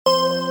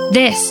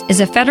This is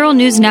a Federal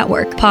News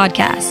Network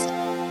podcast.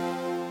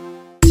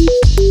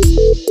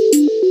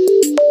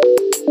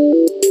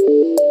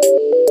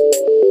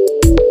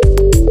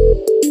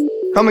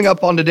 Coming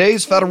up on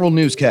today's Federal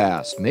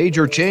Newscast,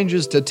 major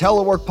changes to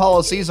telework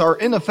policies are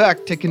in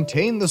effect to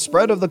contain the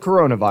spread of the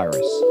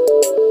coronavirus.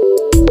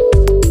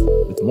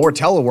 With more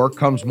telework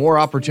comes more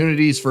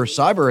opportunities for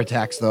cyber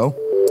attacks, though.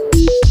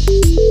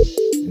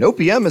 And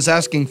OPM is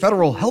asking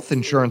federal health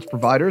insurance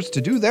providers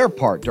to do their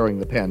part during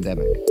the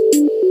pandemic.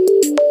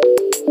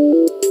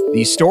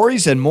 These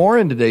stories and more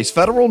in today's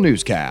Federal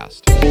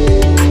Newscast.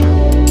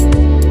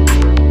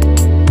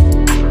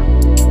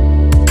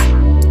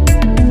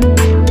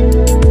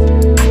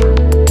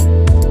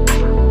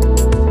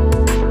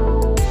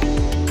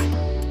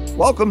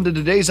 Welcome to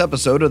today's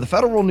episode of the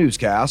Federal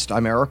Newscast.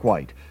 I'm Eric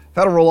White.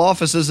 Federal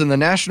offices in the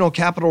National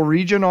Capital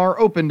Region are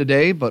open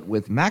today, but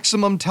with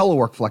maximum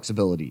telework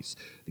flexibilities.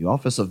 The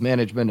Office of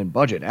Management and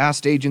Budget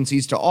asked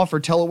agencies to offer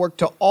telework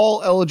to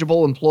all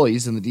eligible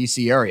employees in the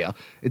D.C. area.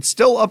 It's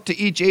still up to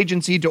each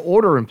agency to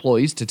order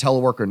employees to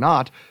telework or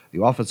not.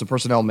 The Office of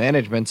Personnel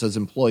Management says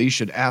employees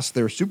should ask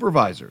their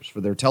supervisors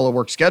for their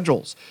telework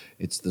schedules.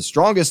 It's the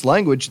strongest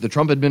language the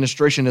Trump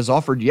administration has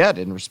offered yet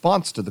in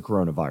response to the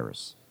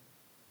coronavirus.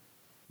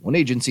 One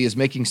agency is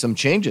making some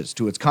changes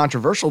to its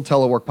controversial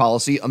telework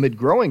policy amid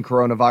growing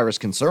coronavirus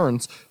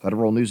concerns.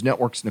 Federal News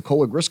Network's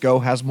Nicola Grisco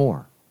has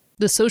more.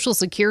 The Social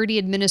Security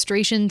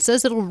Administration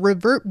says it'll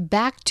revert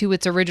back to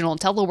its original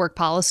telework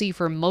policy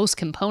for most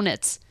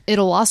components.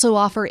 It'll also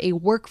offer a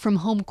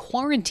work-from-home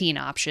quarantine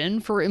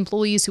option for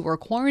employees who are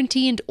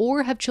quarantined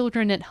or have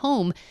children at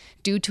home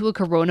due to a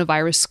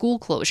coronavirus school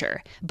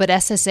closure. But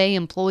SSA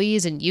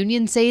employees and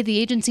unions say the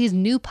agency's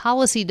new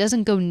policy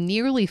doesn't go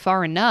nearly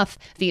far enough.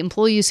 The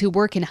employees who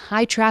work in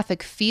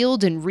high-traffic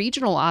field and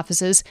regional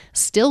offices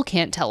still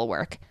can't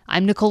telework.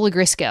 I'm Nicola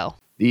Grisco.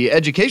 The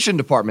Education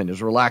Department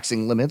is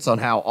relaxing limits on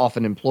how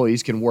often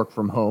employees can work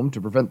from home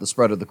to prevent the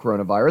spread of the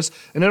coronavirus.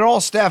 In an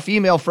all-staff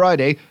email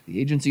Friday, the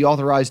agency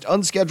authorized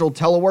unscheduled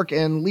telework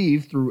and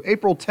leave through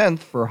April 10th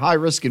for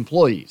high-risk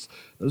employees.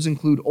 Those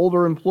include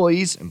older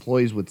employees,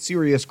 employees with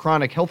serious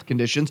chronic health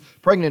conditions,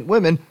 pregnant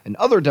women, and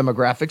other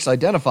demographics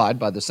identified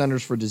by the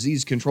Centers for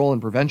Disease Control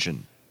and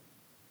Prevention.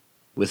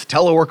 With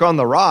telework on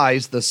the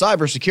rise, the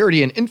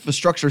Cybersecurity and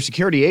Infrastructure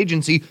Security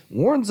Agency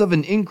warns of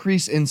an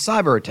increase in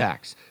cyber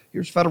attacks.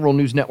 Here's Federal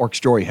News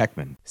Network's Jory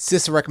Heckman.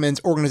 CISA recommends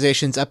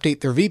organizations update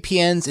their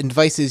VPNs and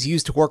devices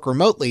used to work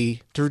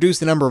remotely to reduce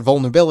the number of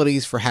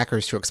vulnerabilities for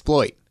hackers to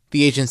exploit.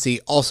 The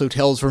agency also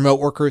tells remote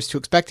workers to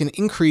expect an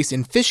increase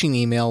in phishing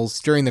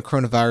emails during the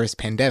coronavirus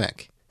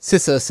pandemic.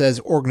 CISA says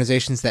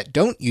organizations that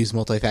don't use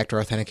multi-factor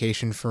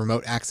authentication for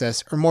remote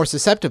access are more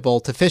susceptible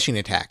to phishing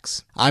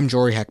attacks. I'm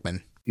Jory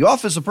Heckman. The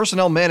Office of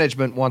Personnel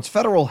Management wants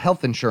federal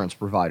health insurance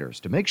providers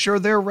to make sure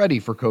they're ready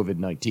for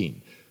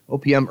COVID-19.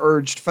 OPM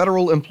urged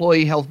federal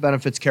employee health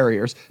benefits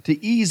carriers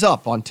to ease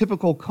up on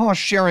typical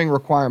cost-sharing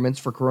requirements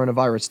for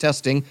coronavirus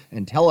testing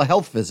and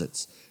telehealth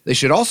visits. They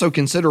should also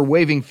consider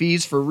waiving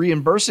fees for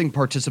reimbursing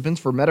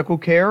participants for medical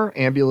care,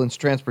 ambulance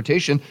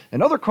transportation,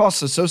 and other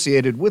costs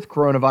associated with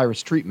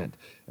coronavirus treatment.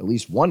 At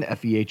least one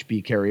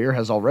FEHB carrier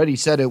has already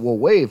said it will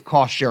waive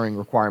cost-sharing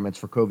requirements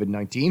for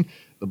COVID-19.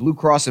 The Blue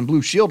Cross and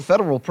Blue Shield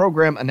federal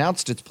program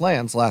announced its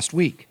plans last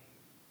week.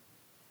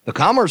 The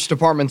Commerce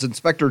Department's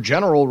Inspector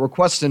General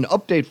requests an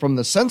update from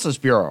the Census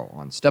Bureau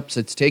on steps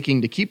it's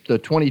taking to keep the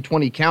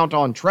 2020 count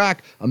on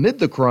track amid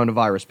the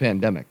coronavirus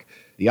pandemic.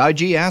 The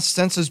IG asked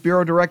Census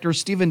Bureau Director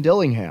Stephen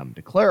Dillingham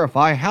to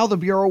clarify how the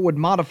Bureau would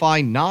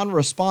modify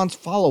non-response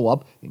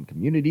follow-up in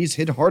communities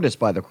hit hardest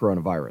by the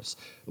coronavirus.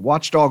 The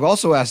watchdog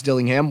also asked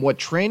Dillingham what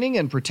training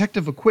and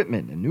protective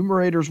equipment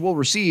enumerators will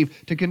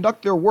receive to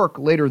conduct their work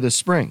later this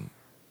spring.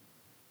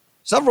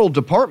 Several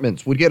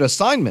departments would get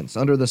assignments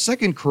under the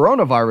second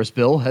coronavirus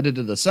bill headed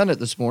to the Senate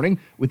this morning.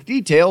 With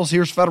details,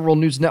 here's Federal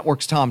News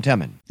Network's Tom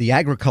Temin. The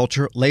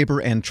Agriculture, Labor,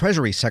 and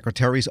Treasury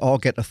Secretaries all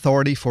get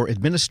authority for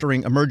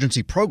administering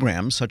emergency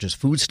programs such as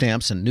food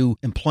stamps and new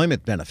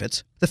employment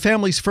benefits. The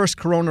Families First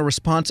Corona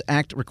Response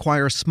Act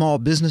requires small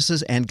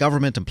businesses and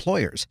government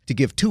employers to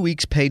give 2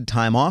 weeks paid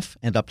time off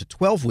and up to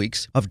 12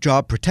 weeks of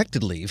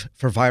job-protected leave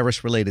for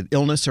virus-related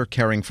illness or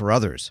caring for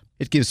others.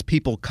 It gives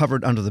people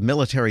covered under the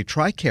military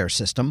TRICARE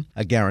system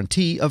a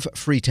guarantee of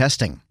free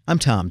testing. I'm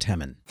Tom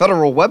Temin.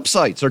 Federal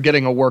websites are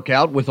getting a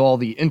workout with all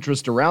the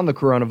interest around the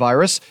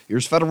coronavirus.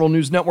 Here's Federal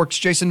News Network's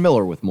Jason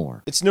Miller with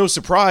more. It's no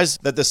surprise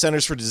that the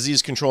Centers for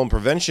Disease Control and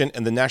Prevention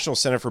and the National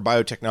Center for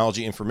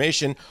Biotechnology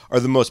Information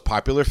are the most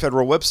popular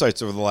federal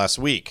websites over the last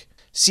week.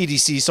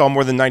 CDC saw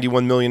more than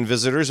 91 million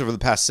visitors over the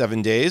past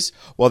 7 days,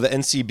 while the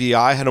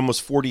NCBI had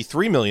almost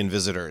 43 million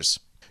visitors.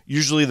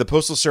 Usually the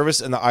Postal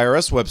Service and the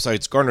IRS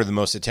websites garner the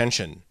most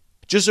attention.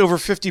 Just over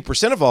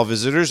 50% of all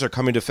visitors are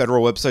coming to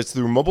federal websites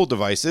through mobile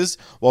devices,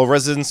 while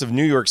residents of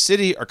New York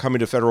City are coming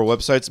to federal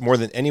websites more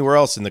than anywhere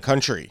else in the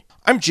country.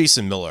 I'm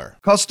Jason Miller.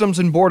 Customs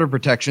and Border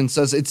Protection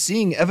says it's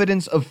seeing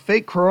evidence of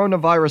fake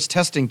coronavirus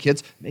testing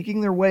kits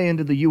making their way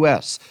into the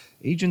U.S.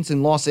 Agents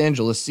in Los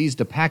Angeles seized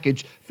a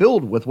package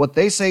filled with what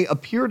they say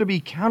appear to be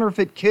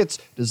counterfeit kits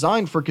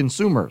designed for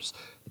consumers.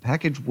 The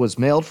package was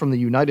mailed from the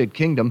United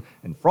Kingdom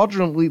and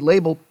fraudulently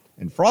labeled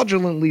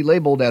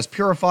as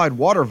purified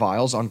water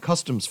vials on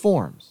customs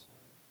forms.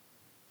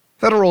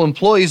 Federal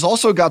employees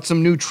also got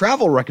some new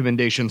travel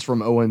recommendations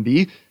from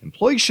OMB.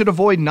 Employees should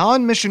avoid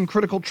non-mission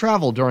critical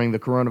travel during the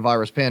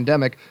coronavirus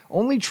pandemic.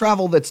 Only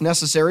travel that's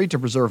necessary to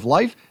preserve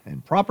life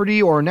and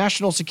property or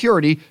national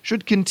security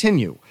should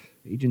continue.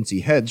 Agency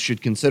heads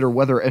should consider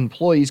whether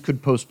employees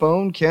could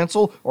postpone,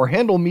 cancel, or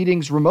handle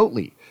meetings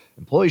remotely.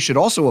 Employees should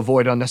also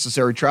avoid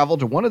unnecessary travel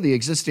to one of the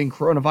existing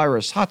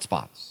coronavirus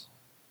hotspots.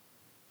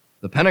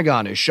 The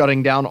Pentagon is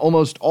shutting down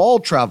almost all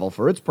travel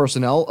for its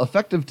personnel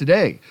effective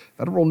today.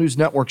 Federal News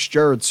Network's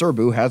Jared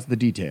Serbu has the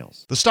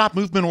details. The stop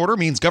movement order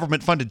means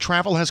government-funded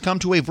travel has come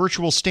to a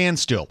virtual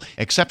standstill.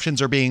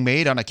 Exceptions are being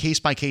made on a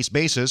case-by-case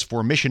basis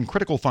for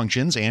mission-critical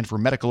functions and for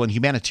medical and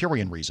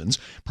humanitarian reasons.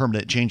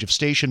 Permanent change of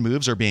station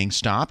moves are being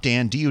stopped,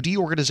 and DoD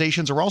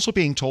organizations are also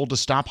being told to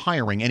stop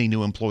hiring any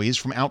new employees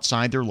from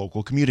outside their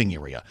local commuting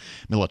area.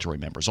 Military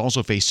members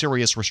also face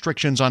serious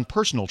restrictions on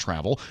personal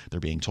travel. They're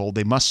being told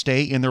they must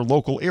stay in their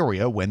local area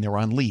when they're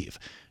on leave.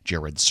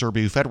 Jared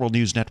Serbu, Federal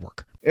News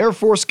Network. Air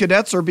Force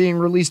cadets are being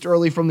released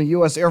early from the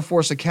U.S. Air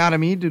Force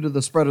Academy due to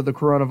the spread of the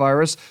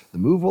coronavirus. The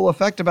move will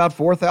affect about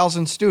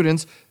 4,000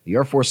 students. The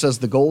Air Force says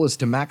the goal is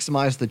to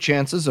maximize the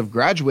chances of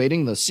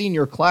graduating the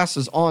senior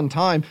classes on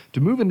time to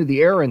move into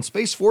the Air and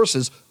Space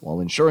Forces while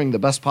ensuring the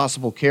best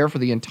possible care for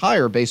the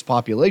entire base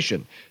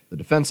population. The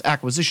Defense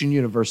Acquisition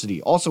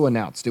University also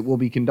announced it will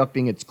be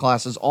conducting its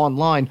classes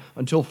online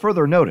until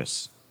further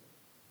notice.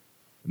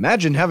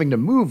 Imagine having to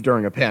move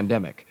during a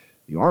pandemic.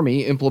 The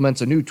Army implements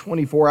a new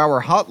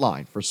 24-hour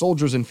hotline for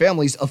soldiers and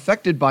families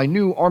affected by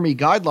new Army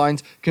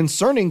guidelines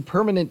concerning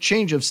permanent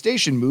change of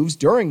station moves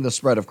during the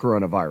spread of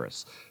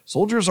coronavirus.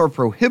 Soldiers are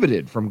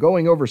prohibited from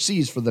going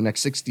overseas for the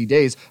next 60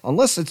 days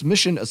unless it's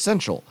mission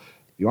essential.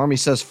 The Army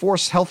says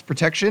force health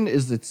protection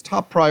is its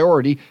top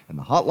priority, and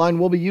the hotline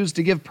will be used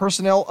to give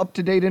personnel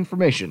up-to-date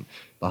information.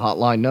 The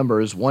hotline number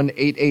is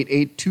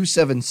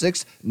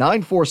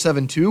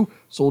 1-888-276-9472.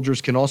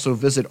 Soldiers can also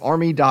visit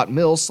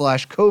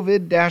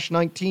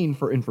army.mil/COVID-19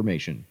 for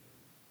information.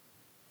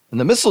 And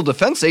the Missile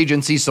Defense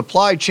Agency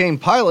supply chain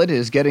pilot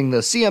is getting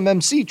the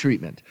CMMC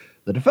treatment.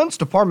 The Defense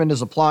Department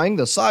is applying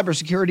the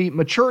Cybersecurity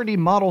Maturity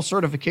Model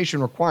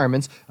Certification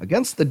requirements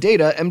against the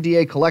data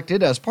MDA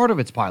collected as part of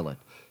its pilot.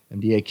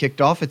 MDA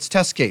kicked off its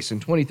test case in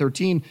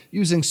 2013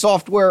 using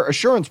software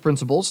assurance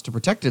principles to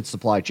protect its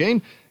supply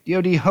chain.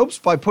 DoD hopes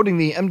by putting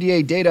the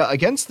MDA data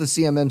against the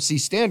CMMC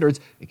standards,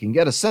 it can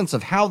get a sense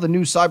of how the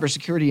new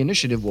cybersecurity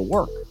initiative will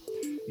work.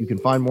 You can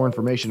find more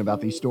information about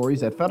these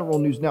stories at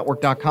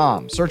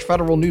federalnewsnetwork.com. Search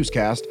Federal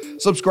Newscast.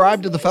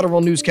 Subscribe to the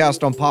Federal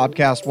Newscast on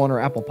Podcast One or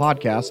Apple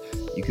Podcasts.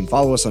 You can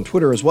follow us on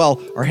Twitter as well.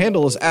 Our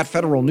handle is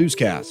 @Federal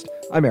Newscast.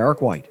 I'm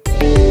Eric White.